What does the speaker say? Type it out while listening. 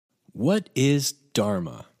What is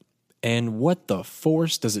Dharma? And what the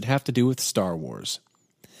force does it have to do with Star Wars?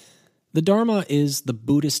 The Dharma is the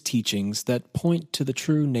Buddhist teachings that point to the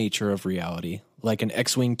true nature of reality, like an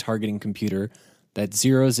X-wing targeting computer that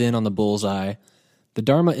zeroes in on the bullseye. The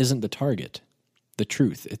Dharma isn't the target, the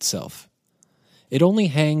truth itself. It only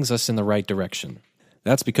hangs us in the right direction.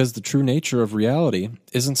 That's because the true nature of reality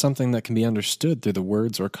isn't something that can be understood through the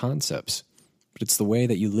words or concepts, but it's the way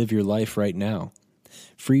that you live your life right now,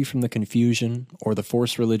 free from the confusion or the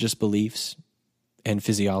forced religious beliefs and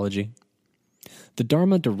physiology. The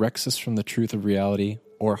Dharma directs us from the truth of reality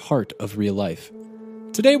or heart of real life.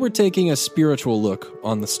 Today we're taking a spiritual look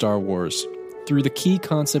on the Star Wars through the key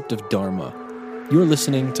concept of Dharma. You're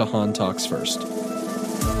listening to Han Talks First.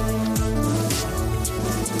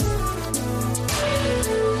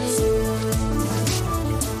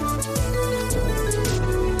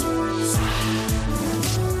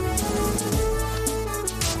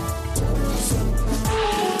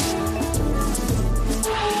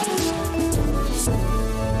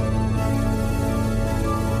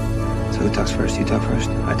 Who talks first? You talk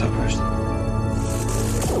first? I talk first.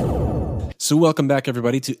 So welcome back,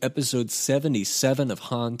 everybody, to episode 77 of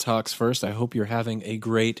Han Talks First. I hope you're having a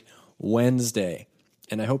great Wednesday,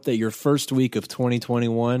 and I hope that your first week of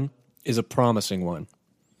 2021 is a promising one.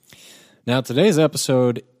 Now, today's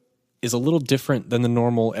episode is a little different than the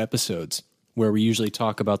normal episodes, where we usually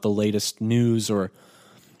talk about the latest news or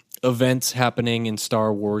events happening in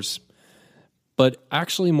Star Wars, but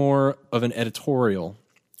actually more of an editorial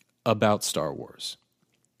about Star Wars.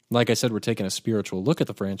 Like I said, we're taking a spiritual look at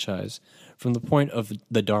the franchise from the point of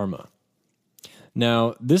the Dharma.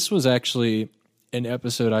 Now, this was actually an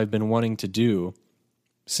episode I've been wanting to do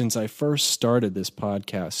since I first started this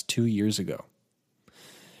podcast 2 years ago.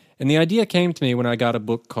 And the idea came to me when I got a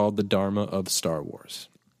book called The Dharma of Star Wars.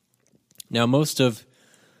 Now, most of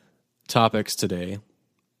topics today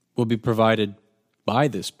will be provided by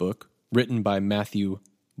this book, written by Matthew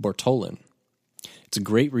Bortolin. It's a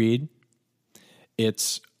great read. I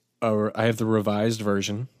have the revised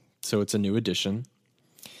version, so it's a new edition.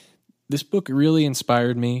 This book really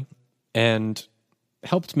inspired me and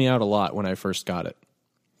helped me out a lot when I first got it.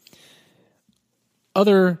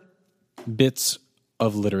 Other bits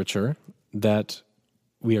of literature that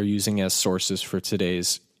we are using as sources for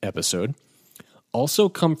today's episode also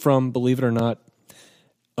come from, believe it or not,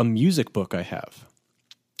 a music book I have.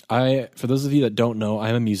 For those of you that don't know,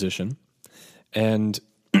 I'm a musician. And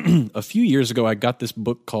a few years ago, I got this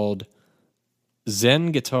book called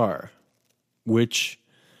Zen Guitar, which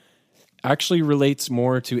actually relates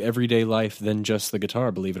more to everyday life than just the guitar,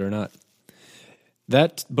 believe it or not.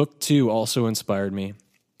 That book, too, also inspired me.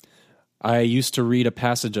 I used to read a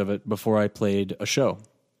passage of it before I played a show.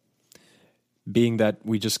 Being that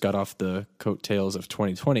we just got off the coattails of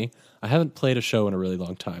 2020, I haven't played a show in a really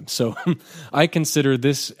long time. So I consider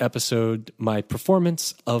this episode my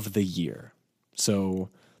performance of the year. So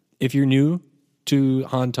if you're new to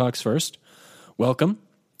Han Talks First, welcome.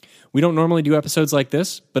 We don't normally do episodes like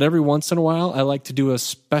this, but every once in a while I like to do a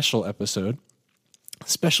special episode,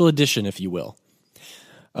 special edition, if you will.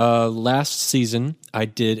 Last season, I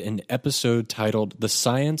did an episode titled The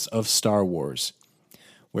Science of Star Wars,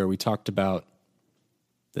 where we talked about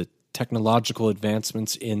the technological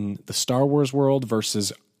advancements in the Star Wars world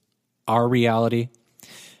versus our reality,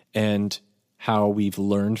 and how we've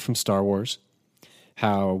learned from Star Wars,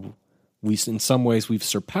 how in some ways we've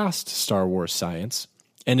surpassed Star Wars science,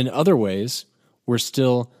 and in other ways we're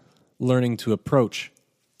still learning to approach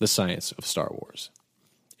the science of Star Wars,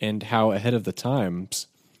 and how ahead of the times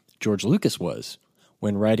George Lucas was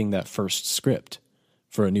when writing that first script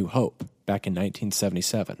for A New Hope back in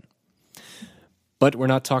 1977. But we're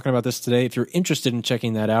not talking about this today. If you're interested in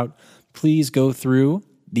checking that out, please go through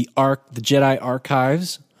the Jedi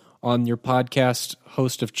Archives on your podcast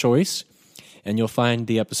host of choice, and you'll find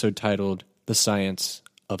the episode titled The Science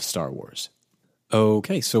of Star Wars.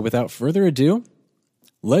 Okay, so without further ado,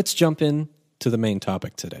 let's jump in to the main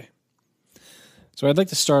topic today. So I'd like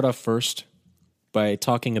to start off first by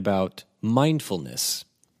talking about mindfulness.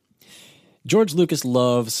 George Lucas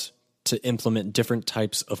loves to implement different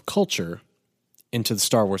types of culture into the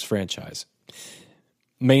Star Wars franchise,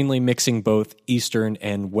 mainly mixing both Eastern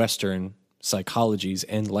and Western psychologies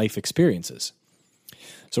and life experiences.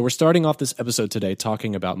 So we're starting off this episode today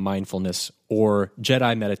talking about mindfulness or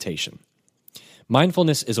Jedi meditation.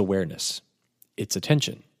 Mindfulness is awareness. It's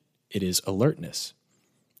attention. It is alertness.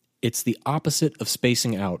 It's the opposite of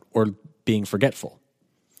spacing out or being forgetful.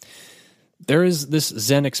 There is this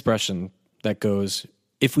Zen expression that goes,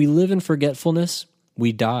 if we live in forgetfulness,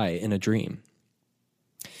 we die in a dream.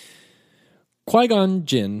 Qui-Gon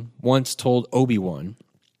Jinn once told Obi-Wan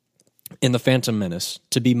in The Phantom Menace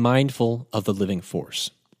to be mindful of the living force.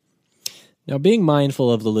 Now, being mindful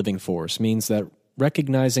of the living force means that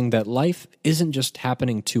recognizing that life isn't just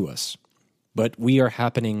happening to us, but we are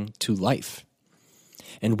happening to life.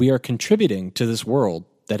 And we are contributing to this world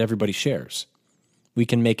that everybody shares. We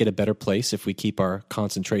can make it a better place if we keep our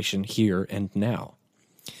concentration here and now.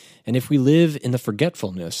 And if we live in the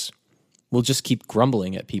forgetfulness, we'll just keep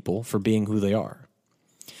grumbling at people for being who they are.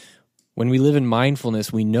 When we live in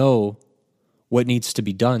mindfulness, we know what needs to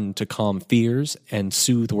be done to calm fears and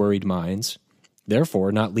soothe worried minds,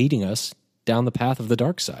 therefore not leading us down the path of the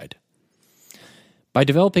dark side. By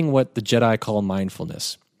developing what the Jedi call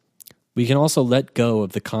mindfulness, we can also let go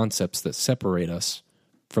of the concepts that separate us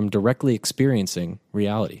from directly experiencing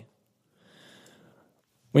reality.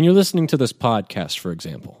 When you're listening to this podcast, for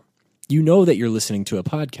example, you know that you're listening to a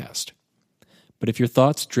podcast. But if your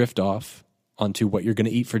thoughts drift off onto what you're going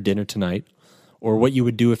to eat for dinner tonight, or what you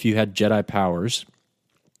would do if you had Jedi powers,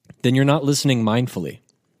 then you're not listening mindfully.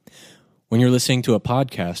 When you're listening to a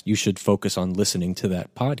podcast, you should focus on listening to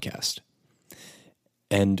that podcast.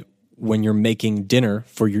 And when you're making dinner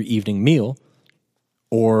for your evening meal,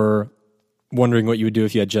 or wondering what you would do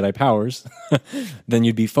if you had Jedi powers, then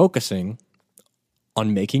you'd be focusing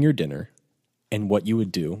on making your dinner and what you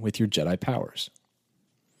would do with your Jedi powers.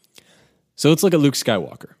 So let's look at Luke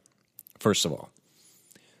Skywalker, first of all,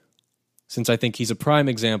 since I think he's a prime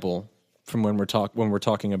example from when we're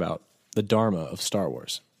talking about the Dharma of Star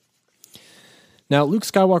Wars. Now, Luke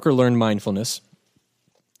Skywalker learned mindfulness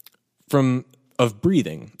of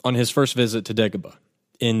breathing on his first visit to Dagobah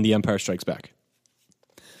in The Empire Strikes Back.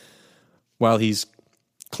 While he's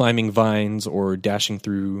climbing vines or dashing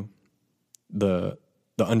through the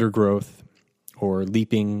undergrowth or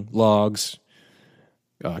leaping logs,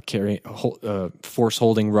 force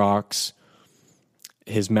holding rocks,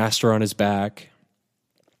 his master on his back,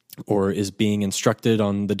 or is being instructed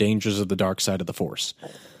on the dangers of the dark side of the Force.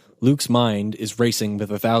 Luke's mind is racing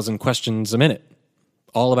with 1,000 questions a minute,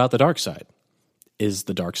 all about the dark side. Is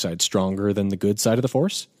the dark side stronger than the good side of the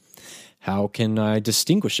Force? How can I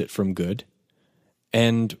distinguish it from good?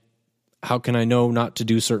 And how can I know not to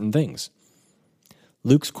do certain things?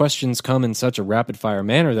 Luke's questions come in such a rapid-fire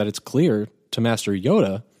manner that it's clear to Master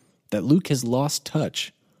Yoda that Luke has lost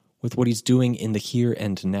touch with what he's doing in the here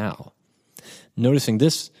and now. Noticing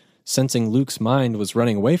this, sensing Luke's mind was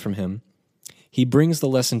running away from him, he brings the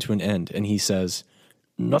lesson to an end, and he says,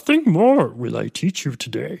 "Nothing more will I teach you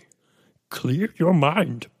today. Clear your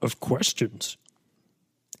mind of questions."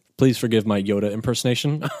 Please forgive my Yoda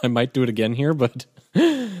impersonation. I might do it again here, but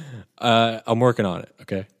I'm working on it,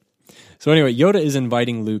 okay? So anyway, Yoda is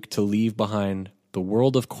inviting Luke to leave behind the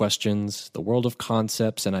world of questions, the world of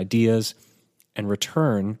concepts and ideas, and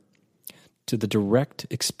return to the direct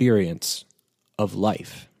experience of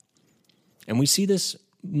life. And we see this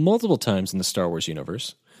multiple times in the Star Wars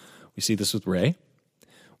universe. We see this with Rey.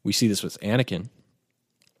 We see this with Anakin.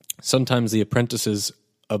 Sometimes the apprentices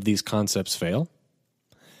of these concepts fail,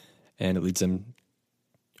 and it leads them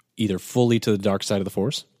either fully to the dark side of the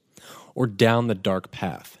Force or down the dark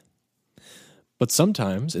path. But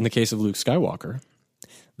sometimes, in the case of Luke Skywalker,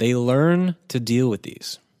 they learn to deal with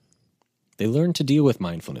these. They learn to deal with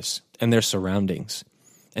mindfulness and their surroundings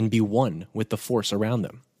and be one with the Force around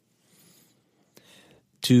them.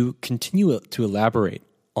 To continue to elaborate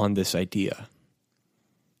on this idea,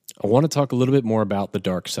 I want to talk a little bit more about the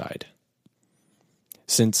dark side.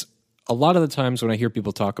 Since a lot of the times when I hear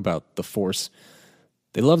people talk about the Force,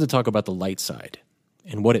 they love to talk about the light side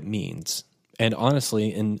and what it means. And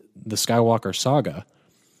honestly, in the Skywalker saga,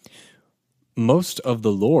 most of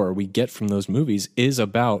the lore we get from those movies is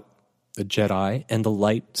about the Jedi and the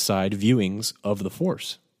light side viewings of the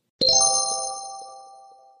Force.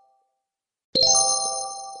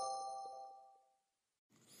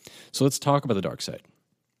 So let's talk about the dark side.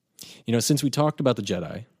 You know, since we talked about the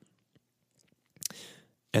Jedi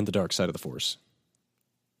and the dark side of the Force,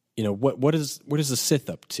 you know, what is the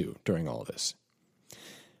Sith up to during all of this?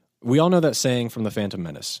 We all know that saying from The Phantom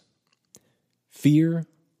Menace. Fear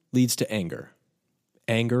leads to anger.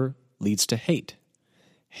 Anger leads to hate.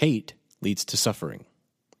 Hate leads to suffering.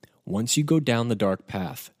 Once you go down the dark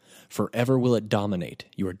path, forever will it dominate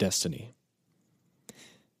your destiny.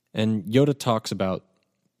 And Yoda talks about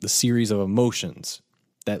the series of emotions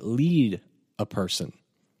that lead a person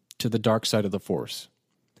to the dark side of the Force.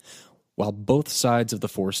 While both sides of the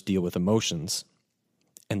Force deal with emotions,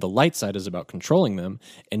 and the light side is about controlling them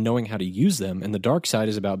and knowing how to use them, and the dark side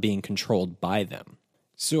is about being controlled by them.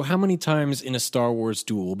 So how many times in a Star Wars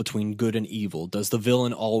duel between good and evil does the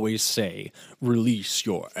villain always say, "Release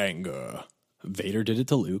your anger"? Vader did it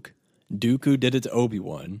to Luke. Dooku did it to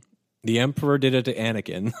Obi-Wan. The Emperor did it to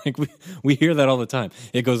Anakin. Like we hear that all the time.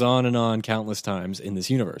 It goes on and on countless times in this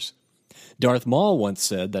universe. Darth Maul once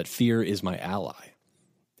said that fear is my ally,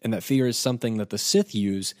 and that fear is something that the Sith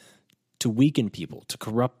use to weaken people, to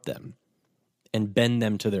corrupt them, and bend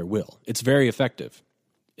them to their will. It's very effective.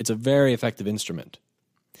 It's a very effective instrument.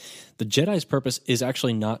 The Jedi's purpose is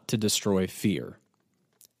actually not to destroy fear,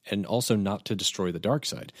 and also not to destroy the dark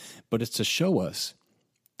side, but it's to show us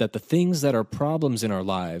that the things that are problems in our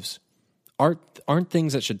lives aren't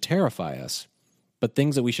things that should terrify us, but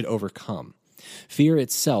things that we should overcome. Fear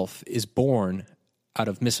itself is born out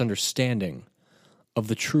of misunderstanding of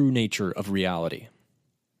the true nature of reality.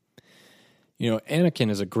 You know, Anakin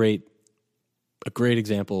is a great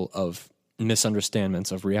example of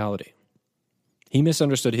misunderstandings of reality. He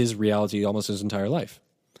misunderstood his reality almost his entire life.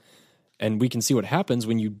 And we can see what happens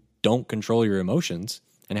when you don't control your emotions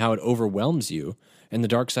and how it overwhelms you and the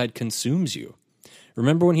dark side consumes you.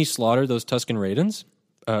 Remember when he slaughtered those Tusken Raidens?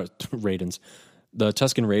 The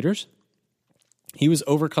Tusken Raiders? He was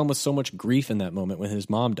overcome with so much grief in that moment when his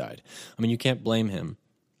mom died. I mean, you can't blame him.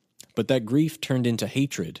 But that grief turned into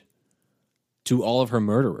hatred to all of her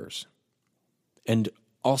murderers. And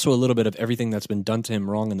also a little bit of everything that's been done to him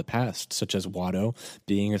wrong in the past, such as Watto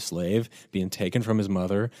being a slave, being taken from his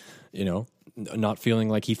mother, you know, not feeling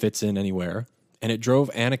like he fits in anywhere. And it drove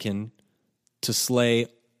Anakin to slay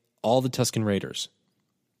all the Tusken Raiders.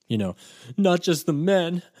 You know, not just the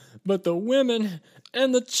men, but the women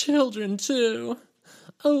and the children too.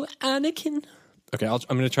 Oh, Anakin. Okay, I'm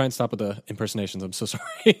going to try and stop with the impersonations. I'm so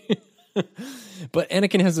sorry. But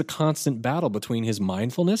Anakin has a constant battle between his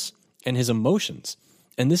mindfulness and his emotions.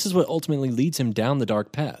 And this is what ultimately leads him down the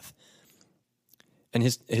dark path. And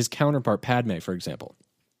his counterpart, Padme, for example,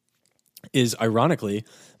 is ironically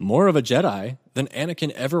more of a Jedi than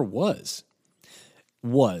Anakin ever was.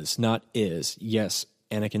 Was, not is. Yes,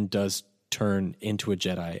 Anakin does turn into a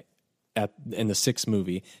Jedi in the 6th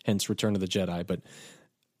movie, hence Return of the Jedi, but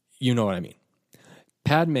you know what I mean.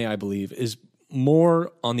 Padme, I believe, is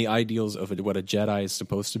more on the ideals of what a Jedi is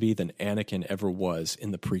supposed to be than Anakin ever was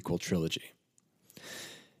in the prequel trilogy.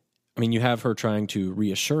 I mean, you have her trying to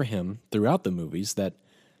reassure him throughout the movies that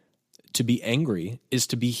to be angry is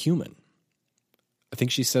to be human. I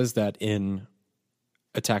think she says that in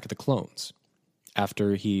Attack of the Clones,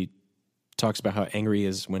 after he talks about how angry he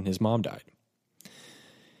is when his mom died.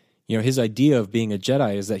 You know, his idea of being a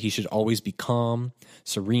Jedi is that he should always be calm,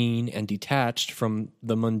 serene, and detached from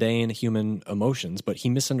the mundane human emotions, but he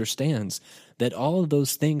misunderstands that all of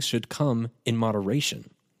those things should come in moderation.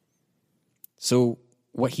 So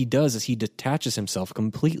what he does is he detaches himself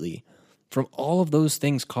completely from all of those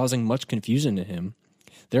things causing much confusion in him,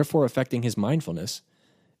 therefore affecting his mindfulness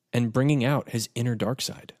and bringing out his inner dark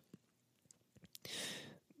side.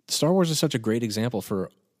 Star Wars is such a great example for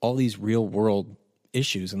all these real-world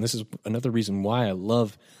issues, and this is another reason why I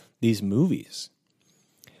love these movies.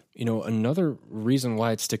 You know, another reason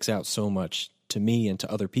why it sticks out so much to me and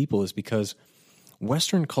to other people is because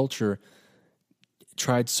Western culture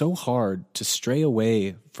tried so hard to stray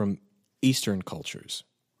away from Eastern cultures.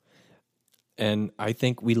 And I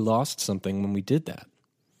think we lost something when we did that.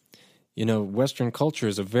 You know, Western culture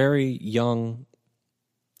is a very young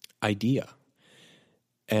idea.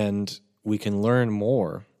 And we can learn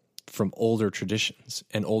more from older traditions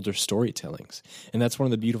and older storytellings. And that's one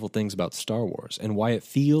of the beautiful things about Star Wars and why it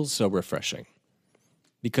feels so refreshing.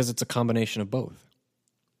 Because it's a combination of both.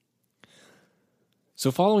 So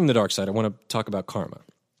following the dark side, I want to talk about karma.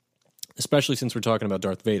 Especially since we're talking about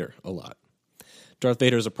Darth Vader a lot. Darth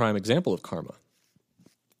Vader is a prime example of karma.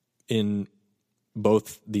 In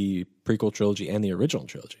both the prequel trilogy and the original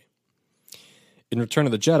trilogy. In Return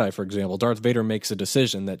of the Jedi, for example, Darth Vader makes a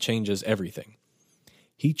decision that changes everything.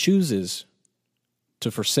 He chooses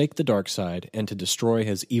to forsake the dark side and to destroy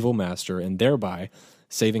his evil master and thereby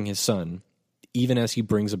saving his son, even as he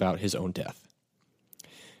brings about his own death.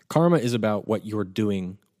 Karma is about what you're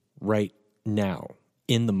doing right now,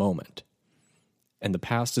 in the moment. And the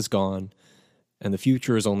past is gone, and the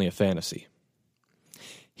future is only a fantasy.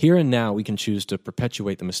 Here and now, we can choose to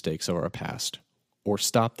perpetuate the mistakes of our past, or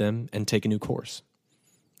stop them and take a new course.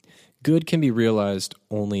 Good can be realized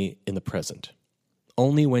only in the present.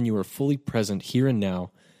 Only when you are fully present here and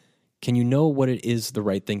now can you know what it is the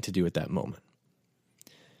right thing to do at that moment.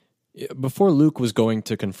 Before Luke was going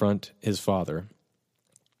to confront his father,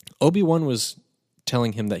 Obi-Wan was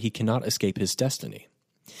telling him that he cannot escape his destiny,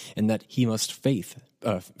 and that he must face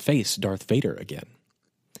Darth Vader again.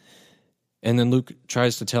 And then Luke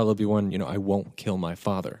tries to tell Obi-Wan, I won't kill my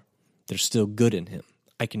father. There's still good in him.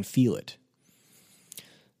 I can feel it.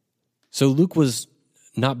 So Luke was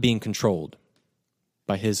not being controlled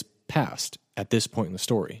by his past at this point in the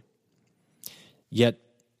story. Yet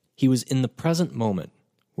he was in the present moment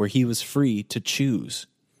where he was free to choose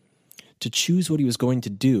what he was going to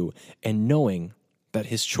do, and knowing that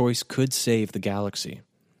his choice could save the galaxy.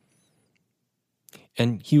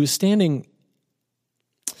 And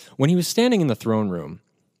when he was standing in the throne room,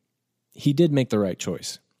 he did make the right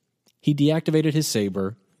choice. He deactivated his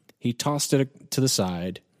saber. He tossed it to the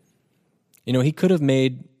side. He could have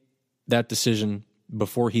made that decision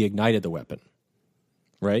before he ignited the weapon,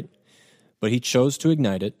 right? But he chose to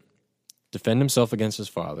ignite it, defend himself against his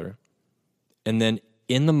father, and then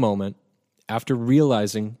in the moment, after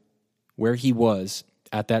realizing where he was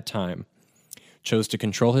at that time, chose to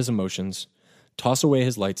control his emotions, toss away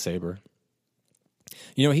his lightsaber.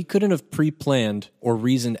 He couldn't have pre-planned or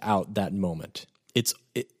reasoned out that moment. It's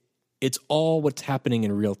all what's happening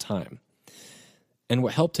in real time. And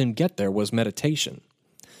what helped him get there was meditation.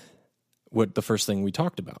 The first thing we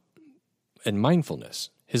talked about. And mindfulness.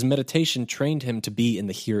 His meditation trained him to be in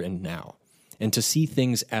the here and now, and to see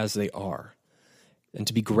things as they are, and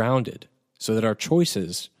to be grounded so that our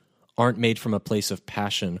choices aren't made from a place of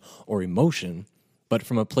passion or emotion, but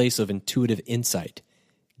from a place of intuitive insight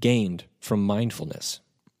gained from mindfulness.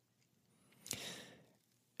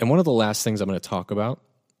 And one of the last things I'm going to talk about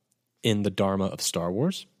in the Dharma of Star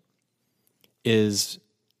Wars is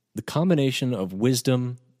the combination of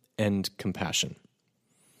wisdom and compassion.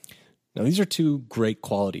 Now, these are two great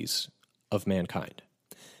qualities of mankind.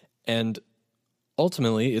 And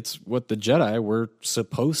ultimately, it's what the Jedi were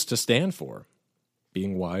supposed to stand for,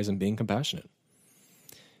 being wise and being compassionate.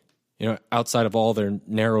 Outside of all their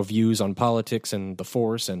narrow views on politics and the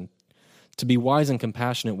Force, and to be wise and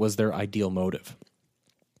compassionate was their ideal motive.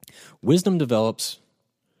 Wisdom develops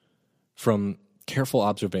from careful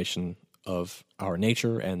observation of our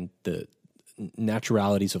nature and the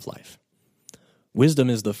naturalities of life. Wisdom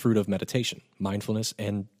is the fruit of meditation, mindfulness,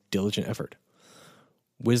 and diligent effort.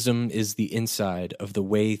 Wisdom is the inside of the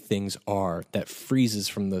way things are that freezes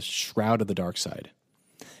from the shroud of the dark side.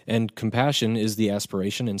 And compassion is the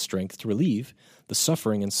aspiration and strength to relieve the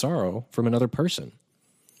suffering and sorrow from another person.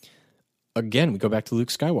 Again, we go back to Luke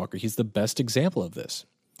Skywalker. He's the best example of this.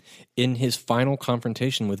 In his final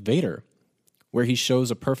confrontation with Vader, where he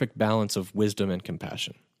shows a perfect balance of wisdom and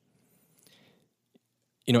compassion.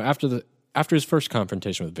 After his first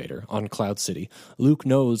confrontation with Vader on Cloud City, Luke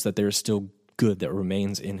knows that there is still good that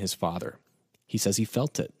remains in his father. He says he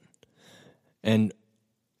felt it. And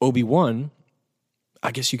Obi-Wan,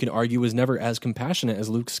 I guess you could argue, was never as compassionate as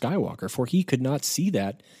Luke Skywalker, for he could not see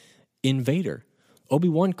that in Vader.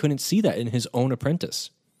 Obi-Wan couldn't see that in his own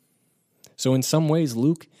apprentice. So in some ways,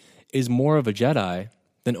 Luke is more of a Jedi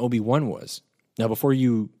than Obi-Wan was. Now, before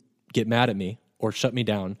you get mad at me or shut me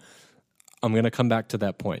down, I'm going to come back to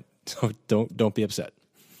that point. So don't be upset.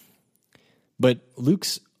 But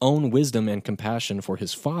Luke's own wisdom and compassion for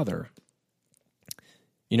his father,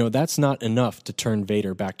 that's not enough to turn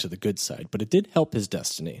Vader back to the good side, but it did help his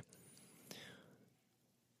destiny.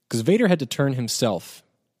 Because Vader had to turn himself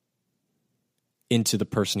into the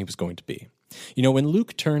person he was going to be. When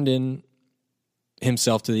Luke turned in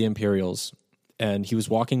himself to the Imperials, and he was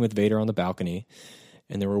walking with Vader on the balcony,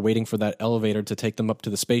 and they were waiting for that elevator to take them up to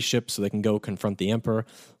the spaceship so they can go confront the Emperor,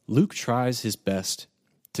 Luke tries his best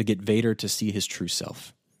to get Vader to see his true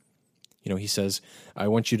self. He says, I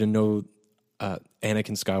want you to know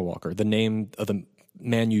Anakin Skywalker, the name of the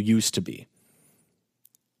man you used to be.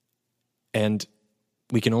 And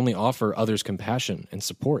we can only offer others compassion and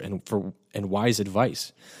support and wise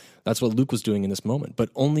advice. That's what Luke was doing in this moment. But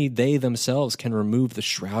only they themselves can remove the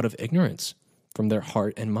shroud of ignorance from their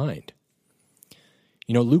heart and mind.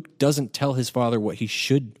 Luke doesn't tell his father what he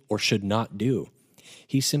should or should not do.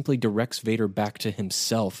 He simply directs Vader back to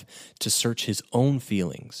himself to search his own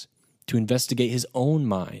feelings, to investigate his own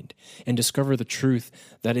mind, and discover the truth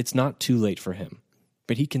that it's not too late for him,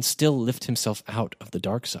 but he can still lift himself out of the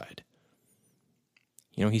dark side.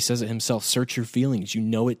 He says it himself, search your feelings, you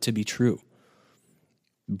know it to be true.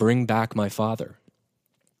 Bring back my father.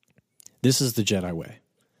 This is the Jedi way,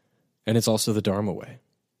 and it's also the Dharma way.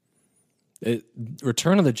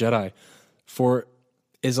 Return of the Jedi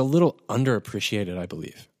is a little underappreciated, I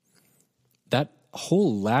believe. That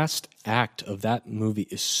whole last act of that movie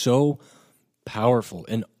is so powerful,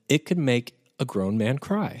 and it could make a grown man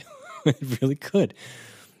cry. It really could.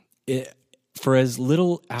 For as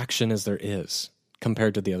little action as there is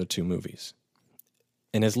compared to the other two movies,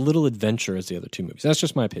 and as little adventure as the other two movies. That's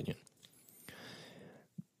just my opinion.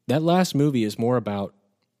 That last movie is more about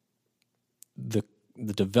the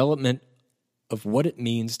development of what it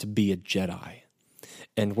means to be a Jedi.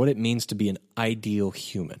 and what it means to be an ideal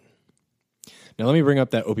human. Now, let me bring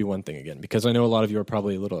up that Obi-Wan thing again, because I know a lot of you are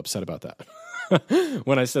probably a little upset about that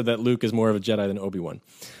when I said that Luke is more of a Jedi than Obi-Wan.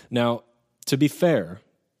 Now, to be fair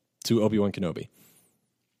to Obi-Wan Kenobi,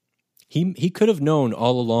 he could have known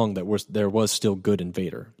all along that there was still good in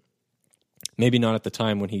Vader. Maybe not at the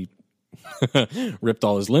time when he ripped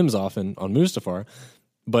all his limbs off on Mustafar,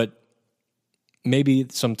 but maybe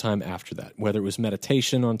sometime after that, whether it was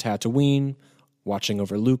meditation on Tatooine, watching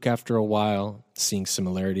over Luke after a while, seeing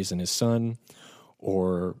similarities in his son,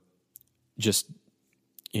 or just,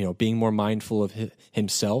 being more mindful of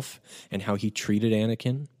himself and how he treated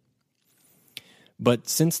Anakin. But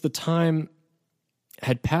since the time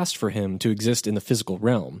had passed for him to exist in the physical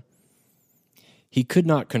realm, he could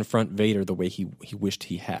not confront Vader the way he wished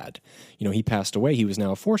he had. He passed away. He was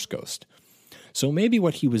now a Force ghost. So maybe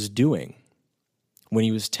what he was doing when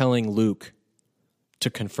he was telling Luke to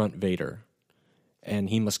confront Vader and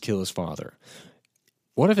he must kill his father,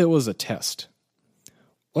 what if it was a test?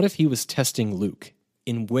 What if he was testing Luke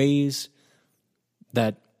in ways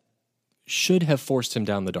that should have forced him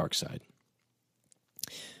down the dark side?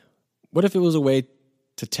 What if it was a way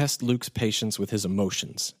to test Luke's patience with his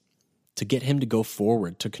emotions, to get him to go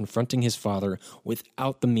forward to confronting his father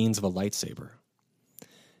without the means of a lightsaber?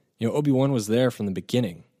 Obi-Wan was there from the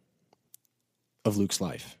beginning of Luke's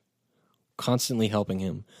life, constantly helping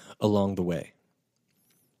him along the way.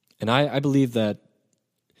 And I believe that,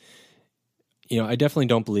 I definitely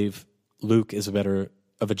don't believe Luke is better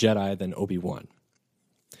of a Jedi than Obi-Wan.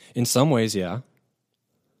 In some ways, yeah.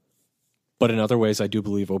 But in other ways, I do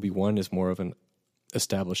believe Obi-Wan is more of an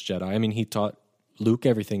established Jedi. I mean, he taught Luke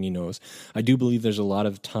everything he knows. I do believe there's a lot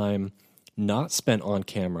of time not spent on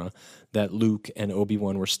camera that Luke and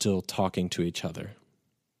Obi-Wan were still talking to each other.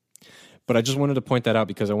 But I just wanted to point that out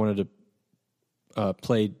because I wanted to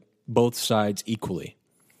play both sides equally.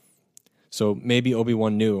 So maybe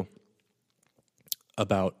Obi-Wan knew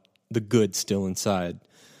about the good still inside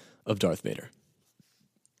of Darth Vader.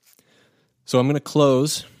 So I'm going to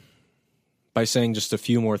close by saying just a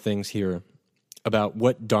few more things here about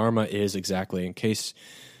what Dharma is exactly, in case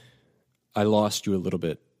I lost you a little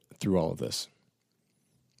bit through all of this.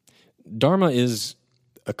 Dharma is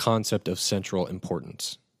a concept of central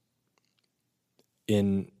importance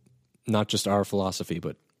in not just our philosophy,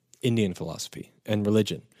 but Indian philosophy and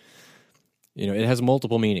religion. It has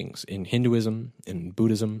multiple meanings in Hinduism, in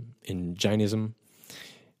Buddhism, in Jainism.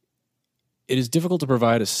 It is difficult to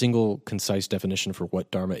provide a single, concise definition for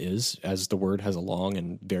what Dharma is, as the word has a long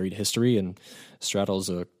and varied history and straddles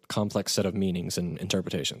a complex set of meanings and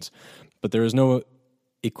interpretations. But there is no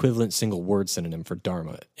equivalent single word synonym for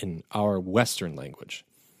Dharma in our Western language.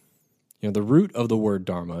 The root of the word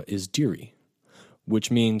Dharma is dhiri,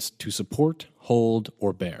 which means to support, hold,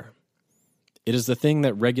 or bear. It is the thing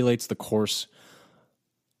that regulates the course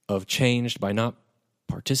of change by not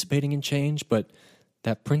participating in change, but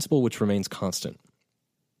that principle which remains constant.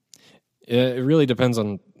 It really depends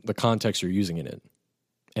on the context you're using it in.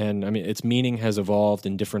 And its meaning has evolved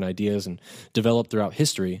in different ideas and developed throughout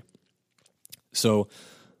history. So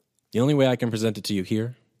the only way I can present it to you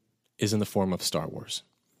here is in the form of Star Wars.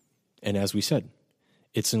 And as we said,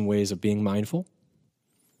 it's in ways of being mindful.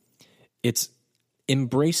 It's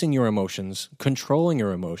embracing your emotions, controlling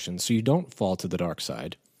your emotions so you don't fall to the dark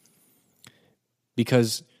side.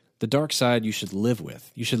 Because the dark side you should live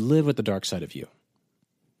with. You should live with the dark side of you.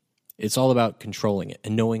 It's all about controlling it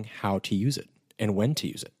and knowing how to use it and when to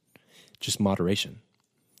use it. Just moderation.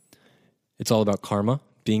 It's all about karma,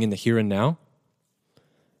 being in the here and now.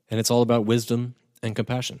 And it's all about wisdom and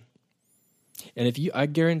compassion. And I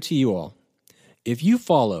guarantee you all, if you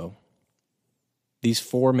follow these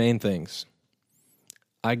four main things,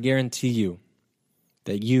 I guarantee you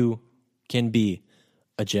that you can be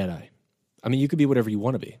a Jedi. You could be whatever you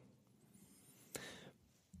want to be.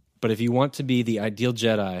 But if you want to be the ideal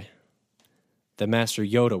Jedi that Master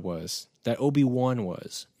Yoda was, that Obi-Wan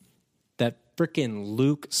was, that frickin'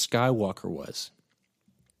 Luke Skywalker was,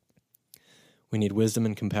 we need wisdom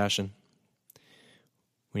and compassion.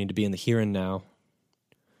 We need to be in the here and now.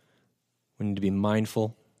 We need to be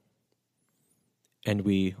mindful. And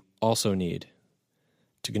we also need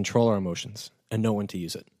to control our emotions and know when to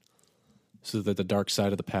use it so that the dark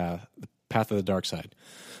side of the path of the dark side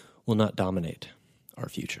will not dominate our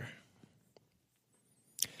future.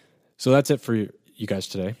 So that's it for you guys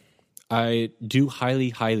today. I do highly,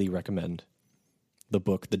 highly recommend the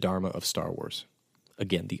book, The Dharma of Star Wars.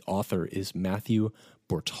 Again, the author is Matthew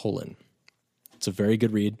Bortolin. It's a very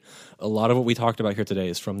good read. A lot of what we talked about here today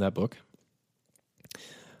is from that book.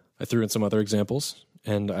 I threw in some other examples,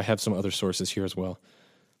 and I have some other sources here as well.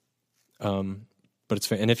 but it's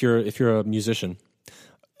and if you're a musician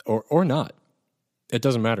or not, it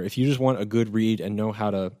doesn't matter. If you just want a good read and know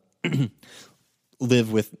how to live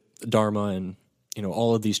with Dharma and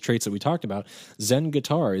all of these traits that we talked about, Zen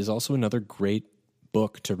Guitar is also another great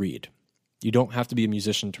book to read. You don't have to be a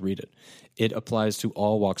musician to read it. It applies to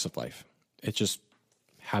all walks of life. It just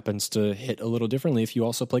happens to hit a little differently if you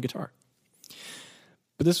also play guitar.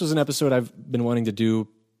 But this was an episode I've been wanting to do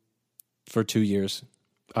for 2 years.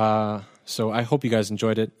 So I hope you guys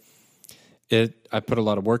enjoyed it. I put a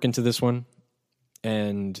lot of work into this one,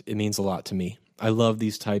 and it means a lot to me. I love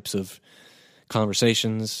these types of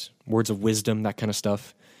conversations, words of wisdom, that kind of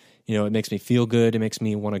stuff. It makes me feel good. It makes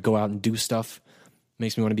me want to go out and do stuff. It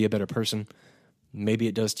makes me want to be a better person. Maybe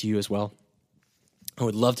it does to you as well. I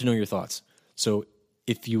would love to know your thoughts. So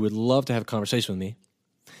if you would love to have a conversation with me,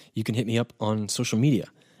 you can hit me up on social media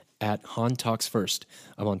at Han Talks First.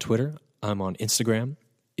 I'm on Twitter. I'm on Instagram.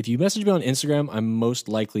 If you message me on Instagram, I'm most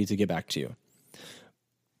likely to get back to you.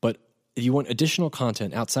 But if you want additional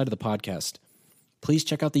content outside of the podcast, please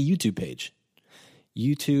check out the YouTube page.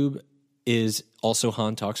 YouTube is also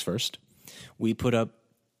Han Talks First. We put up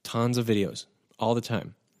tons of videos all the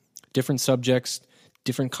time. Different subjects,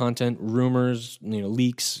 different content, rumors,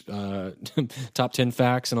 leaks, top 10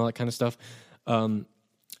 facts and all that kind of stuff.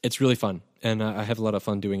 It's really fun, and I have a lot of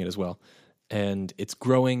fun doing it as well. And it's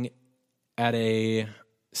growing at a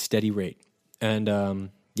steady rate. And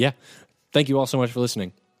thank you all so much for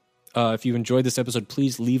listening. If you enjoyed this episode,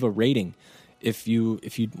 please leave a rating if you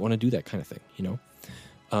want to do that kind of thing,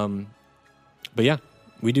 But yeah,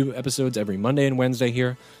 we do episodes every Monday and Wednesday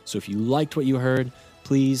here. So if you liked what you heard,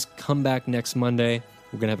 please come back next Monday.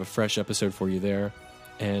 We're going to have a fresh episode for you there.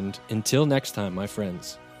 And until next time, my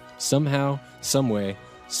friends, somehow, some way,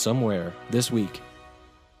 somewhere this week,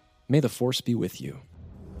 may the force be with you.